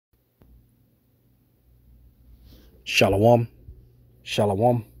Shalom,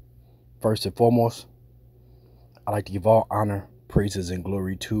 shalom. First and foremost, I'd like to give all honor, praises, and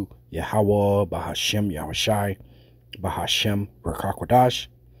glory to Yahweh, Bahashem, Yahushai, Bahashem, Rakakwadash.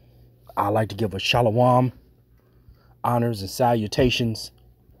 I'd like to give a shalom, honors and salutations,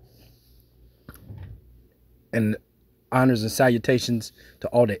 and to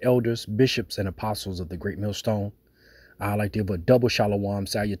all the elders, bishops, and apostles of the Great Millstone. I'd like to give a double shalom,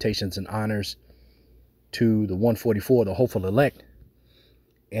 salutations, and honors to the 144, the hopeful elect.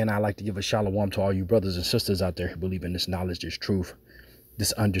 And I like to give a shalom to all you brothers and sisters out there who believe in this knowledge, this truth,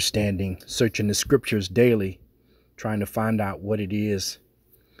 this understanding, searching the scriptures daily, trying to find out what it is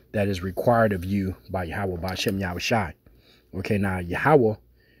that is required of you by Yahweh, by Hashem Yahushai. Okay, now Yahweh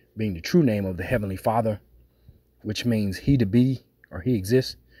being the true name of the Heavenly Father, which means he to be or he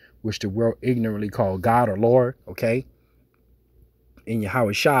exists, which the world ignorantly call God or Lord. Okay, and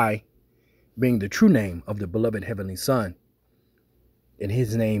Yahushai being the true name of the beloved Heavenly Son. And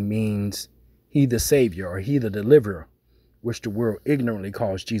his name means he the Savior or he the Deliverer, which the world ignorantly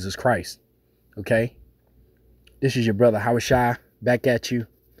calls Jesus Christ. Okay? This is your brother Yahushai back at you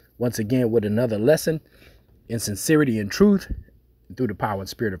once again with another lesson in sincerity and truth through the power and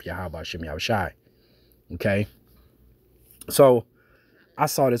spirit of Yahweh Hashem Yahushai. Okay? So I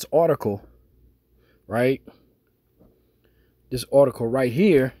saw this article, right? This article right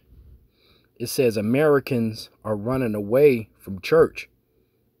here. It says Americans are running away from church,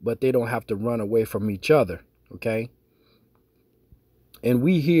 but they don't have to run away from each other. Okay. And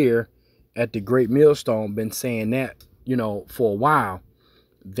we here at the Great Millstone been saying that, for a while,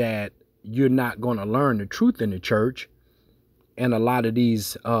 that you're not going to learn the truth in the church. And a lot of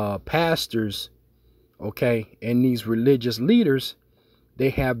these pastors, okay, and these religious leaders, they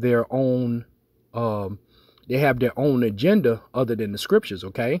have their own agenda other than the scriptures.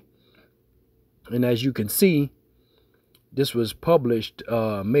 Okay. And as you can see, this was published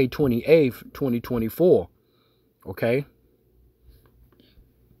May 28th, 2024. Okay.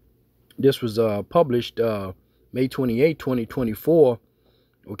 This was published May 28th, 2024.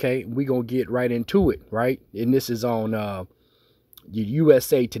 Okay. We're going to get right into it. Right. And this is on the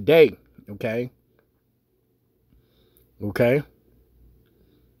USA Today. Okay. Okay.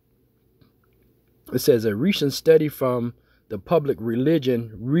 It says a recent study from the Public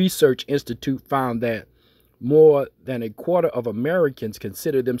Religion Research Institute found that more than a quarter of Americans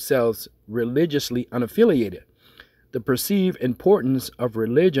consider themselves religiously unaffiliated. The perceived importance of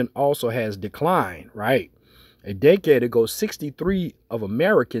religion also has declined, right? A decade ago, 63% of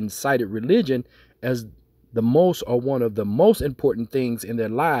Americans cited religion as the most or one of the most important things in their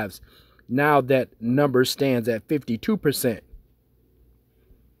lives. Now that number stands at 52%.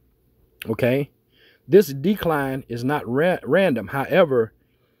 Okay? This decline is not random. However,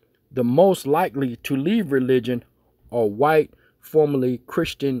 the most likely to leave religion are white, formerly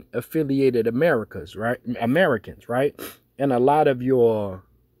Christian affiliated Americans, right? And a lot of your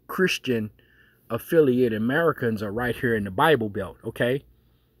Christian affiliated Americans are right here in the Bible Belt, okay?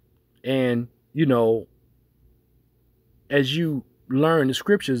 And, as you learn the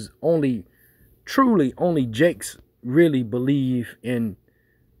scriptures, only Jakes really believe in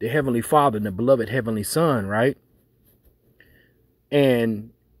the Heavenly Father and the beloved Heavenly Son, right?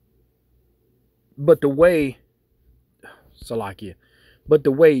 But the way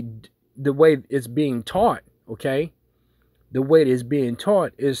it's being taught, okay? The way it's being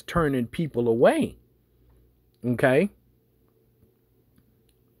taught is turning people away. Okay?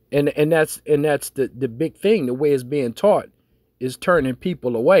 And that's the big thing. The way it's being taught is turning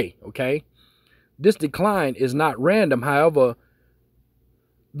people away, okay? This decline is not random. However,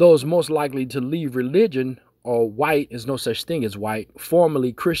 those most likely to leave religion are white. There's no such thing as white,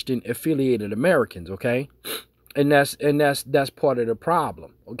 formerly Christian affiliated Americans, okay? And that's part of the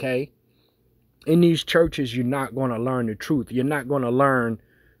problem, okay? In these churches, you're not going to learn the truth. You're not going to learn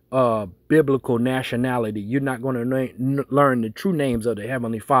biblical nationality. You're not going to learn the true names of the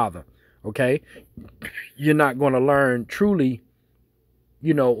Heavenly Father, okay? You're not going to learn truly,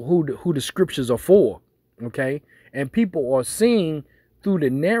 who the scriptures are for, okay? And people are seeing through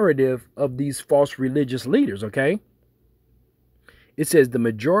the narrative of these false religious leaders, okay? It says the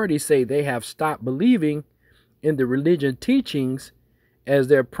majority say they have stopped believing in the religion teachings as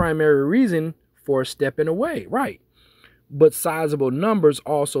their primary reason for stepping away, right? But sizable numbers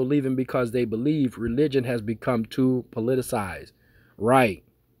also leaving because they believe religion has become too politicized, right?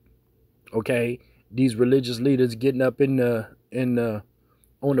 Okay, these religious leaders getting up on the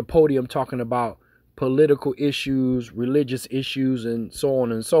podium talking about political issues, religious issues, and so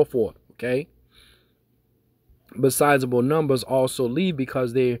on and so forth, okay? but sizable numbers also leave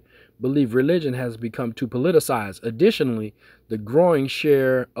because they believe religion has become too politicized. Additionally, the growing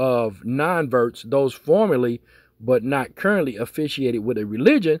share of non-verts, those formerly but not currently affiliated with a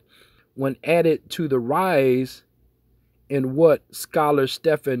religion, when added to the rise in what scholar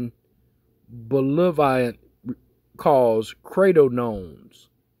Stephen Bolivian calls cradle-nones,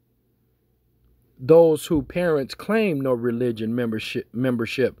 those whose parents claim no religion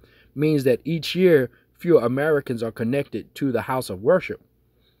membership, means that each year fewer Americans are connected to the house of worship.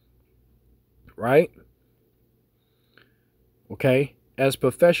 Right? Okay. As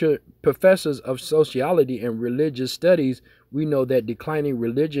professors of sociology and religious studies, we know that declining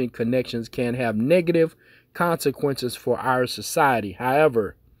religion connections can have negative consequences for our society.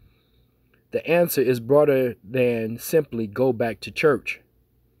 However, the answer is broader than simply go back to church.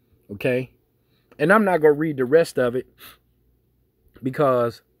 Okay? And I'm not going to read the rest of it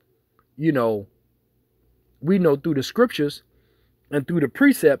because, we know through the scriptures and through the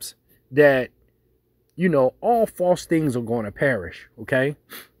precepts that, all false things are going to perish. Okay?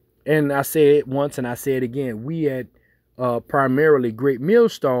 And I said it once and I say it again. We at primarily Great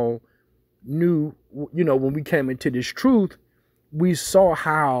Millstone knew, when we came into this truth, we saw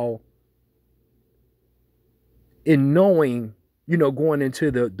how in knowing, going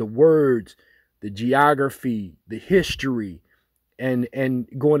into the words, the geography, the history, and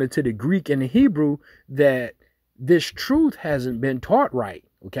going into the Greek and the Hebrew, that this truth hasn't been taught right.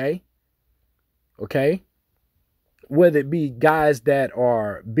 Okay. Whether it be guys that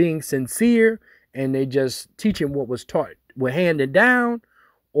are being sincere and they just teaching what was taught, were handed down,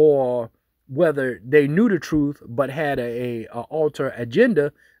 or whether they knew the truth but had a alter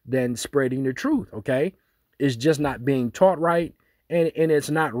agenda than spreading the truth. Okay. It's just not being taught right, and it's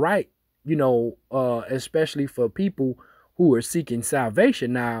not right, especially for people who are seeking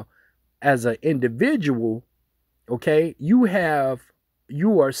salvation. Now, as an individual, okay, you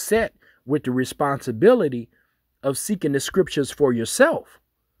are set with the responsibility of seeking the scriptures for yourself.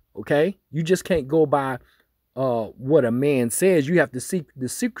 Okay, you just can't go by what a man says. You have to seek the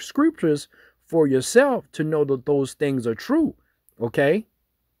scriptures for yourself to know that those things are true. Okay.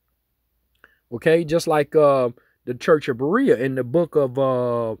 Okay, just like the Church of Berea in the book of,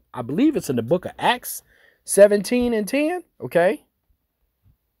 I believe it's in the book of Acts 17 and 10. Okay.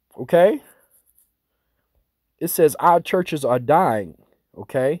 It says our churches are dying.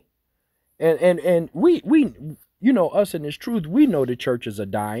 Okay. And we us in this truth, we know the churches are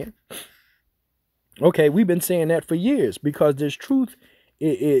dying. Okay, we've been saying that for years because this truth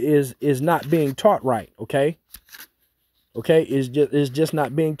is not being taught right. Okay. Okay, is just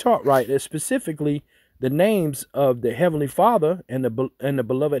not being taught right. It's specifically the names of the Heavenly Father and the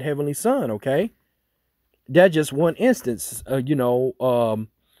beloved Heavenly Son. Okay, that's just one instance. Another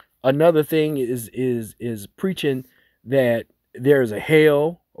thing is preaching that there's a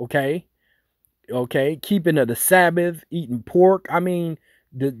hell. Okay, keeping of the Sabbath, eating pork. I mean,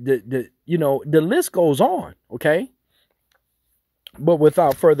 the list goes on. Okay, but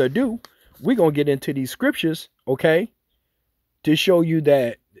without further ado, we're gonna get into these scriptures. Okay, to show you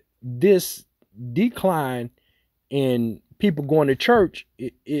that this decline in people going to church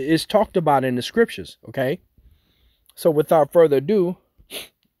is talked about in the scriptures. Okay. So without further ado,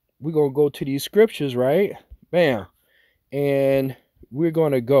 we're going to go to these scriptures, right? Bam. And we're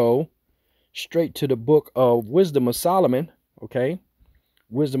going to go straight to the book of Wisdom of Solomon. Okay.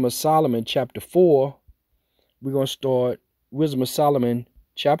 Wisdom of Solomon, chapter 4. We're going to start Wisdom of Solomon,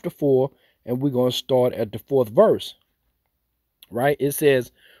 chapter 4, and we're going to start at the 4th verse. Right? It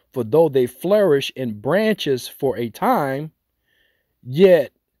says, for though they flourish in branches for a time,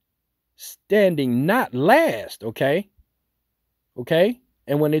 yet standing not last. Okay.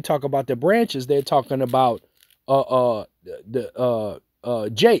 And when they talk about the branches, they're talking about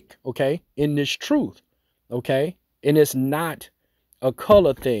Jake. Okay. In this truth. Okay. And it's not a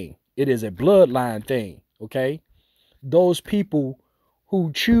color thing. It is a bloodline thing. Okay. Those people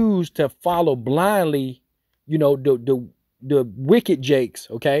who choose to follow blindly, the wicked Jakes,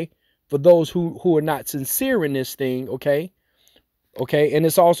 okay, for those who are not sincere in this thing, okay, and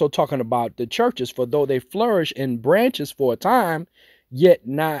it's also talking about the churches, for though they flourish in branches for a time, yet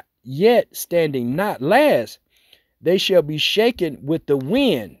standing not last, they shall be shaken with the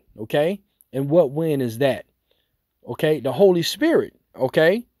wind, okay, and what wind is that? Okay, the Holy Spirit,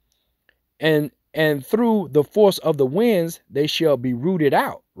 okay, and through the force of the winds, they shall be rooted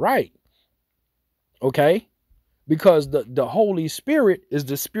out, right, okay. Because the Holy Spirit is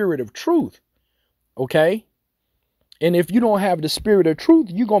the spirit of truth. Okay. And if you don't have the spirit of truth,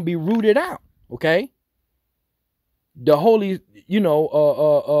 you're going to be rooted out. Okay. The Holy,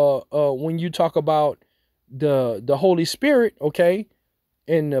 when you talk about the Holy Spirit, okay,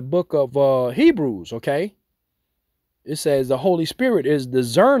 in the book of Hebrews, okay, it says the Holy Spirit is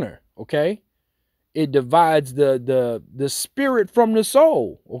discerner, okay. It divides the spirit from the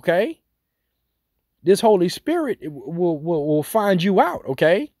soul, okay. This Holy Spirit will find you out,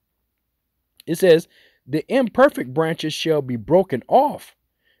 okay. It says the imperfect branches shall be broken off,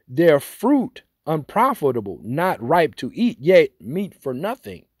 their fruit unprofitable, not ripe to eat, yet meat for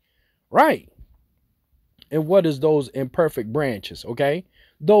nothing. Right. And what is those imperfect branches? Okay.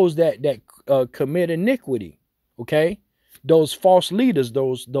 Those that commit iniquity. Okay. Those false leaders,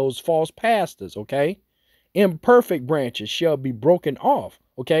 those false pastors. Okay. Imperfect branches shall be broken off.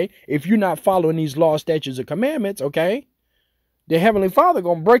 Okay. If you're not following these laws, statutes, and commandments, okay, the Heavenly Father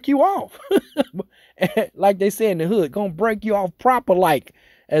gonna break you off. Like they say in the hood, gonna break you off proper, like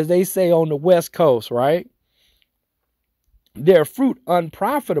as they say on the West Coast, right? Their fruit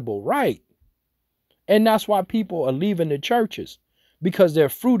unprofitable, right? And that's why people are leaving the churches, because their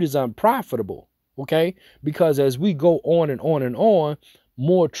fruit is unprofitable, okay? Because as we go on and on and on,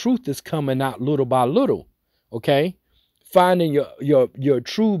 more truth is coming out little by little, okay? Finding your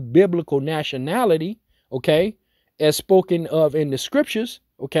true biblical nationality, okay, as spoken of in the scriptures,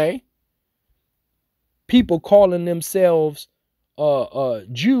 okay? People calling themselves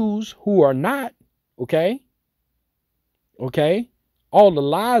Jews who are not, okay? Okay? All the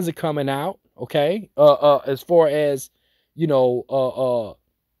lies are coming out, okay? As far as, you know,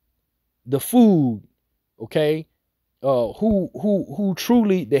 the food, okay? Who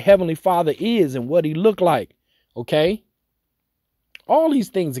truly the Heavenly Father is and what he looked like, okay? All these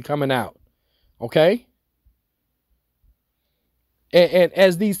things are coming out, okay? And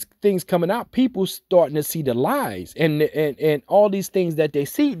as these things coming out, people starting to see the lies and all these things that they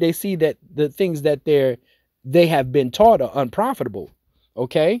see that the things that they have been taught are unprofitable,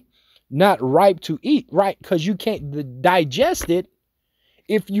 okay? Not ripe to eat, right? Because you can't digest it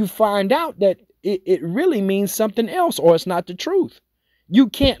if you find out that it really means something else or it's not the truth. You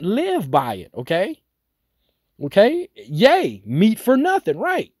can't live by it, okay? Okay? Yay, meat for nothing,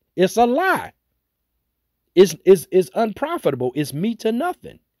 right? It's a lie. Is unprofitable. It's meat to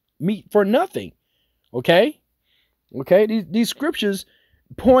nothing. Meat for nothing. Okay? Okay? These scriptures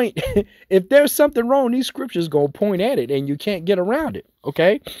point, if there's something wrong, these scriptures gonna point at it and you can't get around it.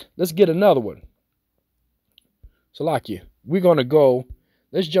 Okay? Let's get another one. Salakia. We're gonna go,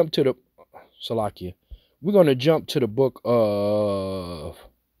 let's jump to the Salakia. We're gonna jump to the book of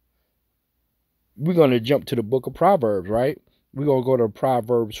Proverbs, right? We're going to go to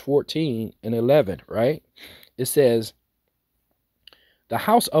Proverbs 14 and 11, right? It says, the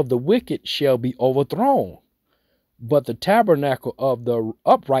house of the wicked shall be overthrown, but the tabernacle of the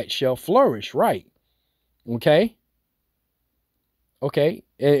upright shall flourish, right? Okay? Okay?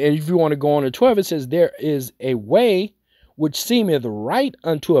 And if you want to go on to 12, it says, there is a way which seemeth right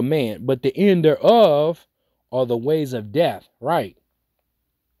unto a man, but the end thereof are the ways of death, right?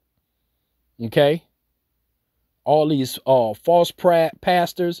 Okay? All these false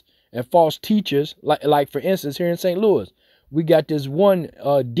pastors and false teachers, like for instance, here in St. Louis, we got this one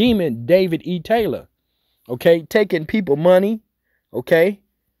demon, David E. Taylor, okay, taking people money, okay,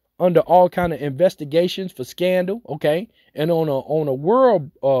 under all kind of investigations for scandal, okay, and on a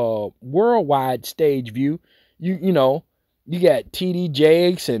worldwide stage view, you know, you got T.D.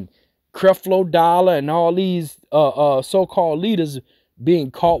 Jakes and Creflo Dollar and all these so-called leaders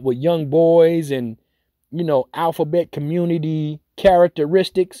being caught with young boys and, you know, alphabet community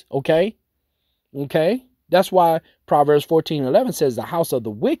characteristics, okay? Okay? That's why Proverbs 14:11 says the house of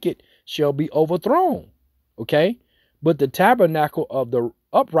the wicked shall be overthrown, okay? But the tabernacle of the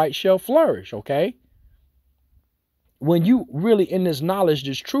upright shall flourish, okay? When you really in this knowledge,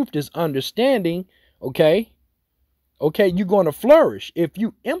 this truth, this understanding, okay? Okay, you're going to flourish. If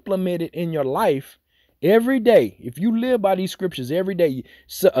you implement it in your life every day, if you live by these scriptures every day,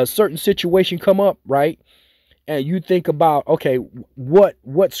 a certain situation come up, right? And you think about, okay,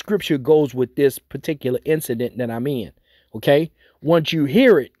 what scripture goes with this particular incident that I'm in, okay? Once you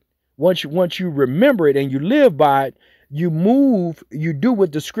hear it, once you remember it and you live by it, you move, you do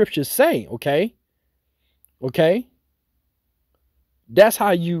what the scriptures say, okay? Okay? That's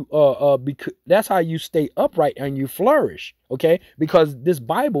how you that's how you stay upright and you flourish, okay? Because this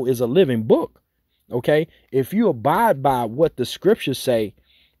Bible is a living book, okay? If you abide by what the scriptures say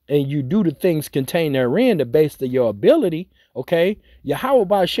and you do the things contained therein to base of your ability, okay? Yahweh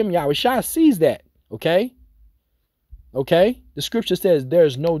Ba'ashem Yahushua sees that, okay? Okay? The scripture says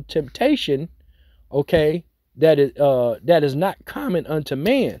there's no temptation, okay, that is not common unto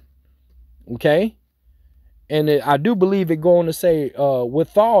man, okay? And I do believe it going to say,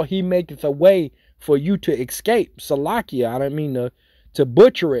 withal he maketh a way for you to escape. Salakia, I don't mean to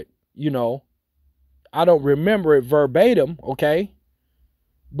butcher it, I don't remember it verbatim, okay?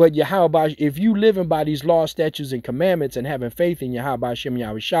 But Yahweh, if you living by these laws, statutes, and commandments and having faith in Yahweh Shem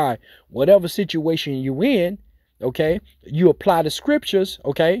Yahushai, whatever situation you in, okay, you apply the scriptures,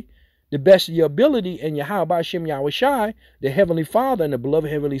 okay, the best of your ability, and Yahweh Shem Yahushai, the Heavenly Father and the beloved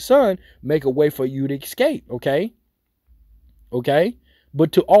Heavenly Son, make a way for you to escape, okay? Okay?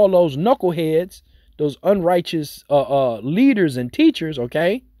 But to all those knuckleheads, those unrighteous leaders and teachers,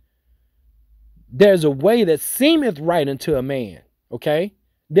 okay, there's a way that seemeth right unto a man, okay?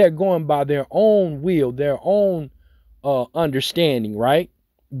 They're going by their own will, their own understanding, right?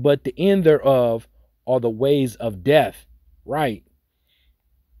 But the end thereof are the ways of death, right?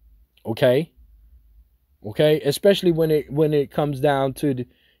 Okay? Okay? Especially when it comes down to the,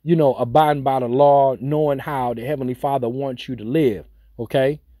 abiding by the law, knowing how the Heavenly Father wants you to live,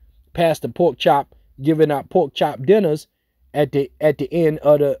 okay? Past the pork chop, giving out pork chop dinners at the end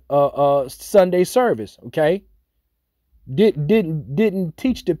of the Sunday service, okay? Didn't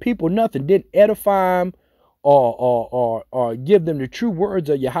teach the people nothing, didn't edify them or give them the true words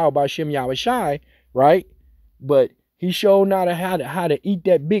of Yahweh Shem Yahushai, right? But he showed not how to eat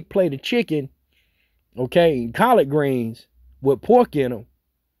that big plate of chicken, okay, and collard greens with pork in them,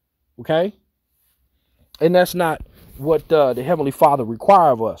 okay? And that's not what the Heavenly Father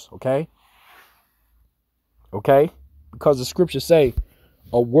requires of us, okay? Okay? Because the scriptures say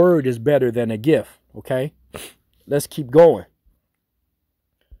a word is better than a gift, okay? Let's keep going.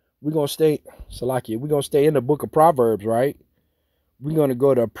 We're going to stay, Salakia, we're going to stay in the book of Proverbs, right? We're going to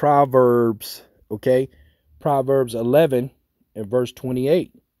go to Proverbs, okay? Proverbs 11 and verse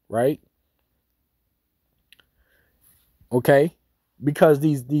 28, right? Okay? Because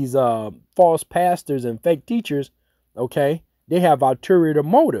these false pastors and fake teachers, okay, they have ulterior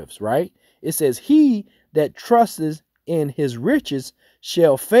motives, right? It says, he that trusteth in his riches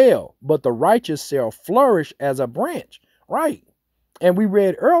shall fail, but the righteous shall flourish as a branch, right? And we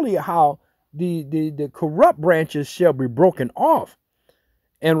read earlier how the corrupt branches shall be broken off.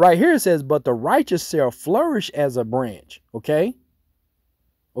 And right here it says, but the righteous shall flourish as a branch, okay?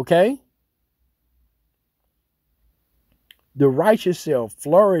 Okay? The righteous shall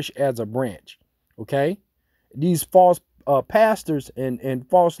flourish as a branch, okay? These false pastors and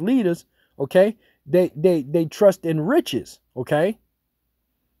false leaders, okay, they trust in riches, okay?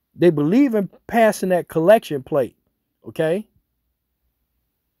 They believe in passing that collection plate, okay?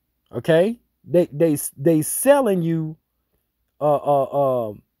 Okay? They selling you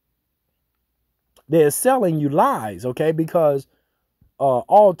they're selling you lies, okay? Because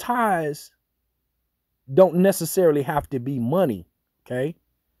all ties don't necessarily have to be money, okay?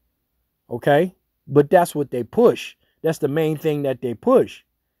 Okay? But that's what they push. That's the main thing that they push,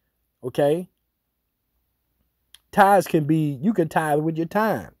 okay? Tithes can be, you can tithe with your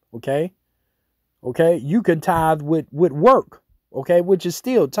time, okay? Okay? You can tithe with work, okay? Which is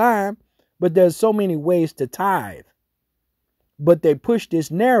still time, but there's so many ways to tithe. But they push this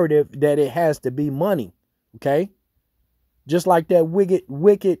narrative that it has to be money, okay? Just like that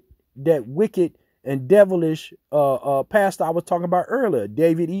wicked and devilish pastor I was talking about earlier,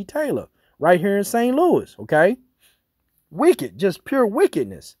 David E. Taylor, right here in St. Louis, okay? Wicked, just pure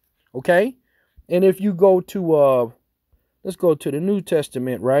wickedness, okay? And if you go to, let's go to the New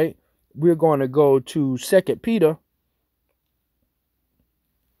Testament, right? We're going to go to 2 Peter.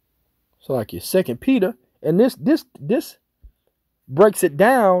 So like your 2 Peter, and this breaks it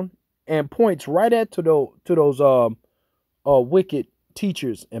down and points right at to those wicked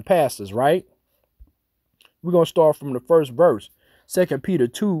teachers and pastors, right? We're going to start from the first verse. 2 Peter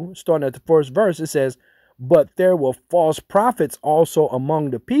 2, starting at the first verse, it says, but there were false prophets also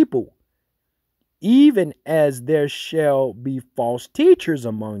among the people, even as there shall be false teachers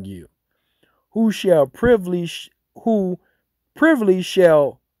among you, who privily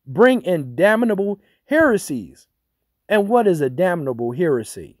shall bring in damnable heresies. And what is a damnable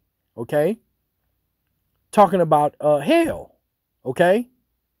heresy? Okay? Talking about hell. Okay?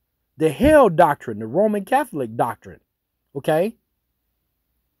 The hell doctrine, the Roman Catholic doctrine. Okay?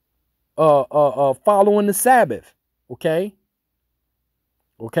 Following the Sabbath. Okay?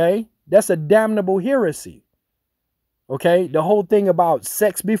 Okay? That's a damnable heresy. Okay? The whole thing about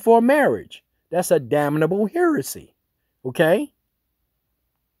sex before marriage. That's a damnable heresy. Okay?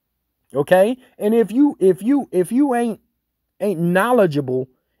 Okay? And if you ain't knowledgeable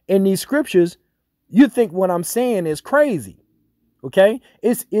in these scriptures, you think what I'm saying is crazy. Okay?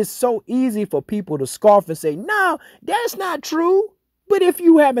 It's so easy for people to scoff and say, no, that's not true. But if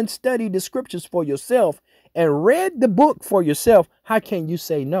you haven't studied the scriptures for yourself and read the book for yourself, how can you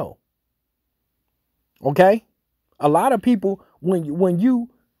say no? Okay? A lot of people, when you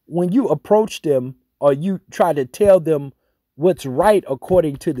approach them or you try to tell them what's right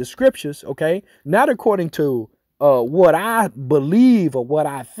according to the scriptures, okay, not according to what I believe or what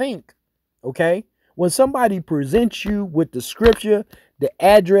I think, okay, when somebody presents you with the scripture, the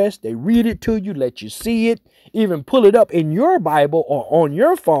address, they read it to you, let you see it, even pull it up in your Bible or on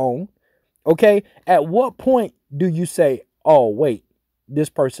your phone, okay, at what point do you say, oh wait, this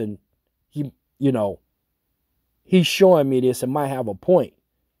person, he, you know, he's showing me this and might have a point.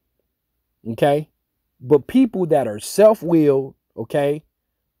 Okay. But people that are self-willed, okay,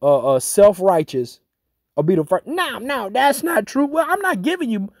 self-righteous, will be the first. No, that's not true. Well, I'm not giving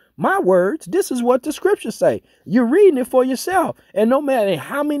you my words. This is what the scriptures say. You're reading it for yourself. And no matter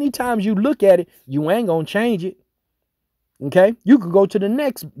how many times you look at it, you ain't gonna change it. Okay. You could go to the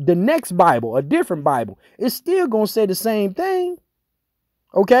next Bible, a different Bible. It's still gonna say the same thing.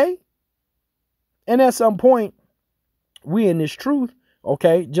 Okay. And at some point, we in this truth,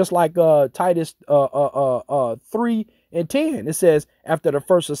 okay, just like Titus 3:10, it says after the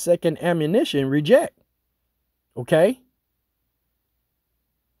first or second ammunition, reject. Okay,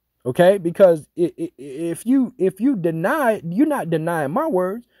 because if you deny, you're not denying my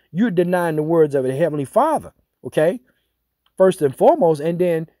words, you're denying the words of the Heavenly Father. Okay, first and foremost, and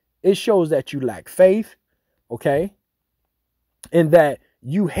then it shows that you lack faith. Okay, and that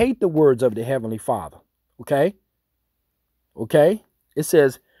you hate the words of the Heavenly Father. Okay. Okay, it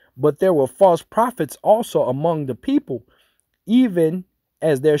says, but there were false prophets also among the people, even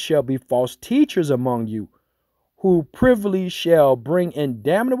as there shall be false teachers among you, who privily shall bring in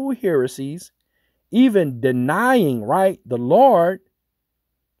damnable heresies, even denying, right, the Lord,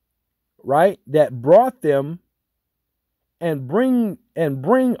 right, that brought them, and bring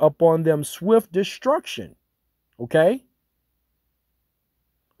upon them swift destruction. Okay,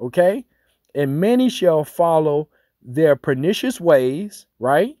 and many shall follow their pernicious ways,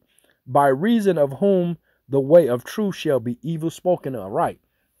 right? By reason of whom the way of truth shall be evil spoken of, right?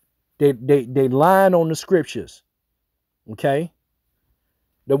 They line on the scriptures, okay?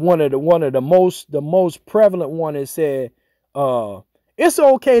 One of the most prevalent one is said, it's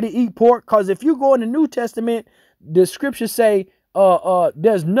okay to eat pork because if you go in the New Testament, the scriptures say,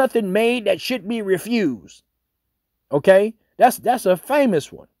 there's nothing made that should be refused. Okay, that's a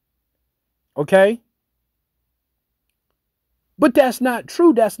famous one. Okay. But that's not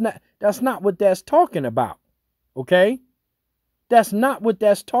true. That's not what that's talking about. Okay? That's not what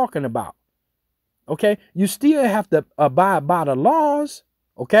that's talking about. Okay? You still have to abide by the laws.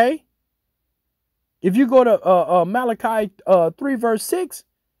 Okay? If you go to Malachi 3 verse 6,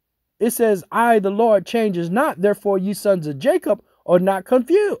 it says, I, the Lord, changes not, therefore ye sons of Jacob are not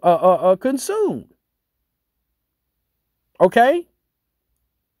consumed. Okay?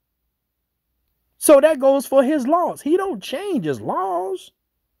 So that goes for his laws. He don't change his laws.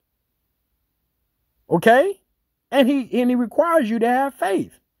 Okay? And he requires you to have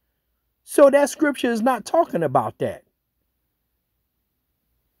faith. So that scripture is not talking about that.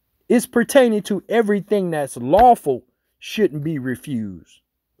 It's pertaining to everything that's lawful shouldn't be refused.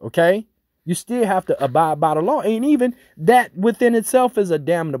 Okay? You still have to abide by the law. And even that within itself is a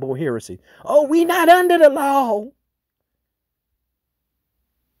damnable heresy. Oh, we not under the law.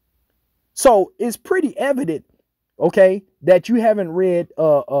 So it's pretty evident, okay, that you haven't read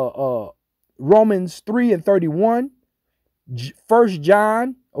Romans 3:31, 1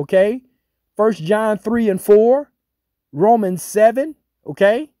 John, okay, 1 John 3:4, Romans 7,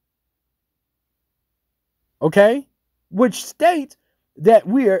 okay, which states that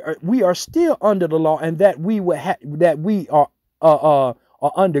we are still under the law and that we are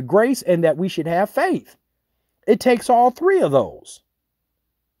under grace and that we should have faith. It takes all three of those.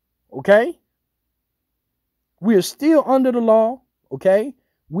 Okay, we are still under the law. Okay,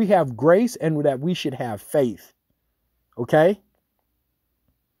 we have grace and that we should have faith. Okay,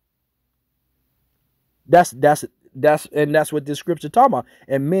 that's what this scripture talking about.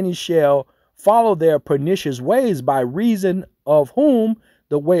 And many shall follow their pernicious ways, by reason of whom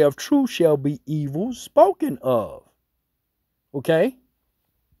the way of truth shall be evil spoken of. Okay,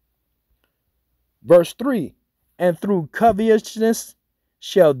 verse 3, and through covetousness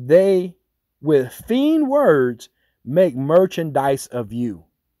shall they with fiend words make merchandise of you.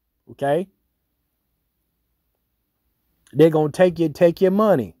 Okay? They're gonna take your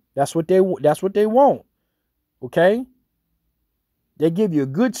money. That's what they want. Okay? They give you a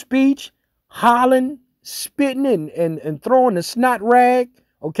good speech, hollering, spitting, and throwing the snot rag.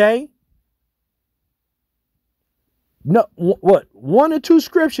 Okay? No, what? One or two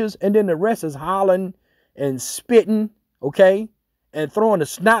scriptures, and then the rest is hollering and spitting. Okay? And throwing a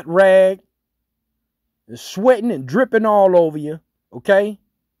snot rag. sweating and dripping all over you, okay?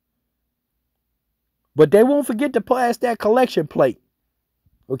 But they won't forget to pass that collection plate,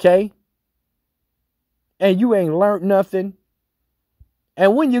 okay? And you ain't learned nothing.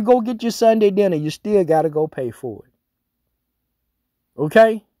 And when you go get your Sunday dinner, you still got to go pay for it,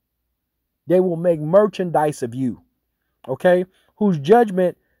 okay? They will make merchandise of you, okay? Whose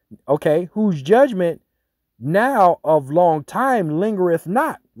judgment now of long time lingereth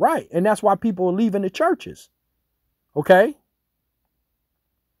not, right? And that's why people are leaving the churches, okay?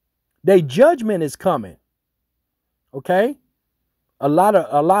 Their judgment is coming, okay? A lot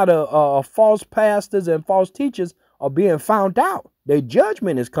of false pastors and false teachers are being found out. Their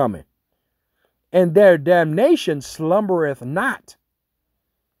judgment is coming, and their damnation slumbereth not,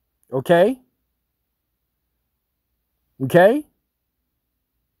 okay? Okay?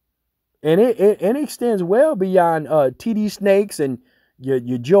 And it extends well beyond T.D. Snakes and your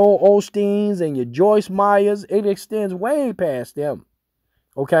Joel Osteens and your Joyce Myers. It extends way past them.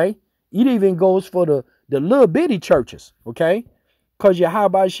 Okay? It even goes for the little bitty churches. Okay? Because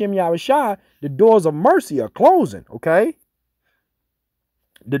Yahweh Shem Yahushua, the doors of mercy are closing. Okay?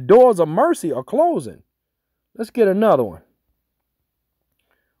 The doors of mercy are closing. Let's get another one.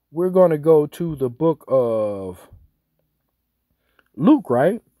 We're going to go to the book of Luke,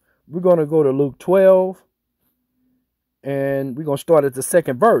 right? We're going to go to Luke 12, and we're going to start at the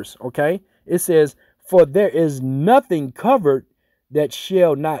second verse, okay? It says, "For there is nothing covered that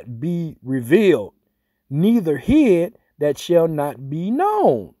shall not be revealed, neither hid that shall not be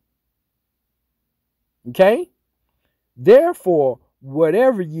known." Okay? "Therefore,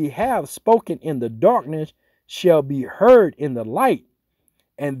 whatever ye have spoken in the darkness shall be heard in the light,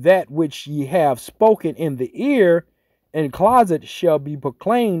 and that which ye have spoken in the ear and closet shall be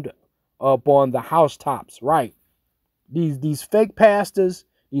proclaimed upon the housetops." Right. These fake pastors,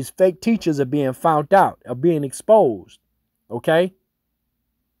 these fake teachers are being found out, are being exposed. Okay.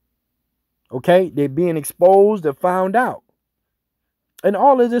 Okay. They're being exposed and found out. And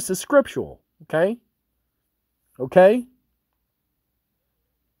all of this is scriptural. Okay. Okay.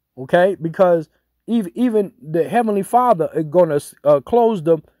 Okay. Because even the Heavenly Father is going to close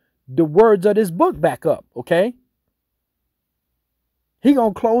the words of this book back up. Okay. He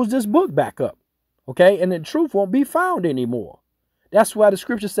going to close this book back up, okay? And the truth won't be found anymore. That's why the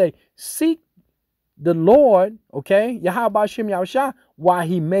scriptures say, seek the Lord, okay? Yahweh Shem Yahushua, while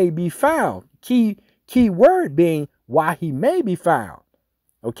he may be found. Key word being why he may be found,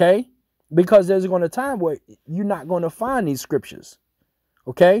 okay? Because there's going to be a time where you're not going to find these scriptures,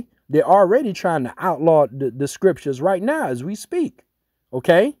 okay? They're already trying to outlaw the scriptures right now as we speak,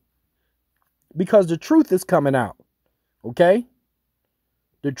 okay? Because the truth is coming out, okay?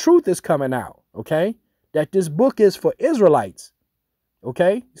 The truth is coming out, okay? That this book is for Israelites,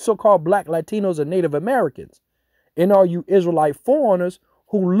 okay? So-called Black, Latinos, and Native Americans. And all you Israelite foreigners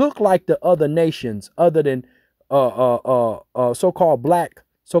who look like the other nations other than so-called Black,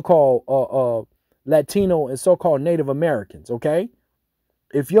 so-called Latino, and so-called Native Americans, okay?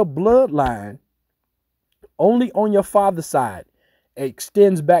 If your bloodline only on your father's side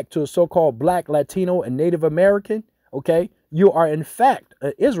extends back to a so-called Black, Latino, and Native American, okay, you are in fact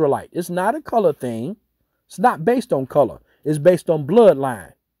an Israelite. It's not a color thing. It's not based on color. It's based on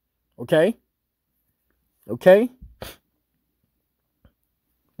bloodline. Okay? Okay?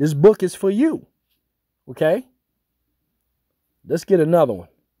 This book is for you. Okay? Let's get another one.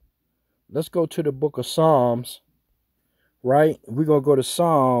 Let's go to the book of Psalms. Right? We're going to go to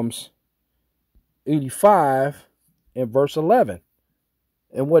Psalms 85 and verse 11.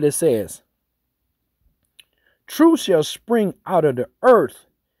 And what it says. "Truth shall spring out of the earth,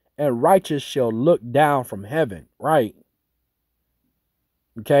 and righteous shall look down from heaven." Right.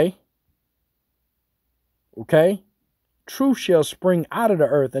 Okay. Okay. Truth shall spring out of the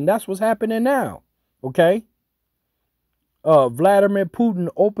earth, and that's what's happening now. Okay. Vladimir Putin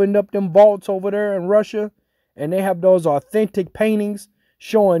opened up them vaults over there in Russia, and they have those authentic paintings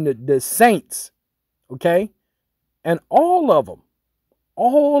showing the saints. Okay. And all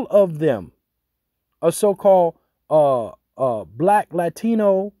of them are so-called Black,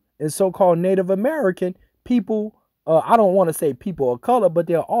 Latino, and so-called Native American people. I don't want to say people of color, but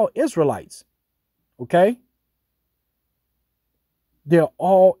they're all Israelites. Okay? They're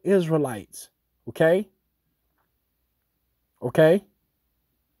all Israelites. Okay? Okay?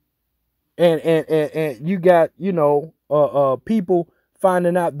 And you got, people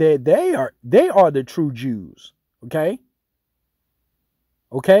finding out that they are the true Jews. Okay?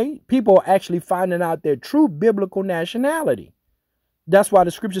 Okay? People are actually finding out their true biblical nationality. That's why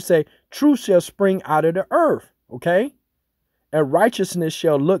the scriptures say, truth shall spring out of the earth. Okay? And righteousness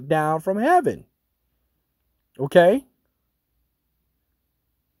shall look down from heaven. Okay?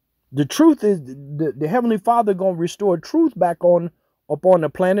 The truth is the Heavenly Father gonna restore truth back on upon the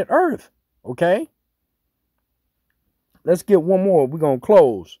planet Earth. Okay? Let's get one more. We're gonna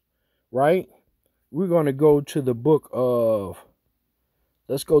close, right? We're gonna go to the book of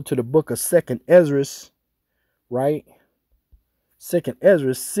let's go to the book of Second Ezra, right? Second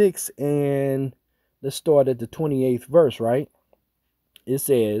Ezra 6, and let's start at the 28th verse, right? It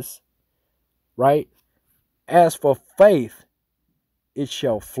says, right? As for faith, it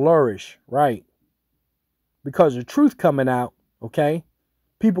shall flourish, right? Because the truth coming out, okay?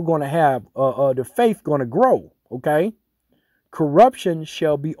 People going to have the faith going to grow, okay? Corruption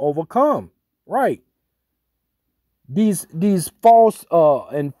shall be overcome, right? These false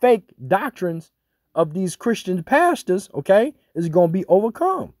and fake doctrines of these Christian pastors, okay, is going to be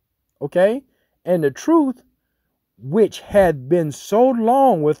overcome, okay? And the truth, which had been so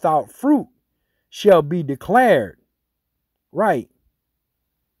long without fruit, shall be declared, right?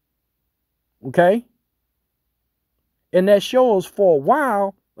 Okay? And that shows for a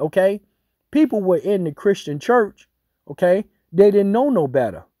while, okay, people were in the Christian church, okay, they didn't know no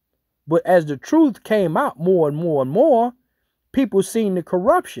better. But as the truth came out more and more and more, people seen the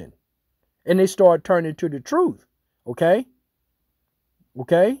corruption and they started turning to the truth, okay?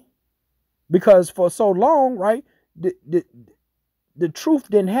 Okay? Because for so long, right, the truth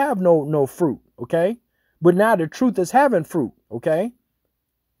didn't have no fruit, okay? But now the truth is having fruit, okay?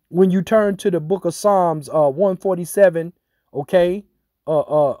 When you turn to the book of Psalms 147, okay,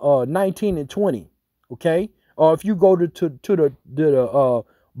 19 and 20, okay? Or if you go to the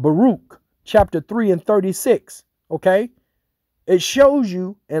Baruch chapter 3 and 36, okay? It shows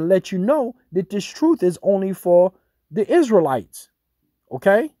you and lets you know that this truth is only for the Israelites,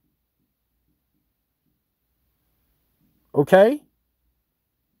 okay? Okay?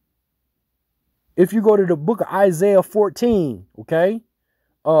 If you go to the book of Isaiah 14, okay?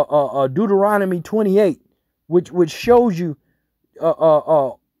 Deuteronomy 28, which shows you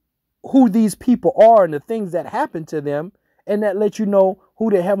who these people are and the things that happened to them, and that lets you know who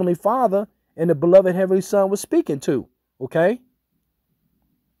the Heavenly Father and the beloved Heavenly Son was speaking to, okay?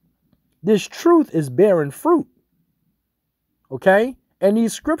 This truth is bearing fruit, okay? And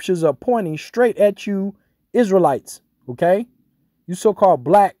these scriptures are pointing straight at you Israelites, okay? You so-called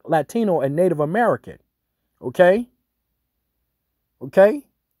Black, Latino, and Native American, okay? Okay?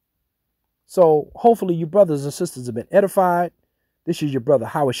 So hopefully you brothers and sisters have been edified. This is your brother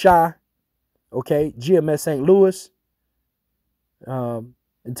Howard Shah, okay? GMS St. Louis.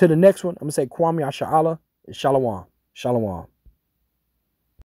 Until the next one, I'm going to say Kwame Asha'Allah and Shalom. Shalom.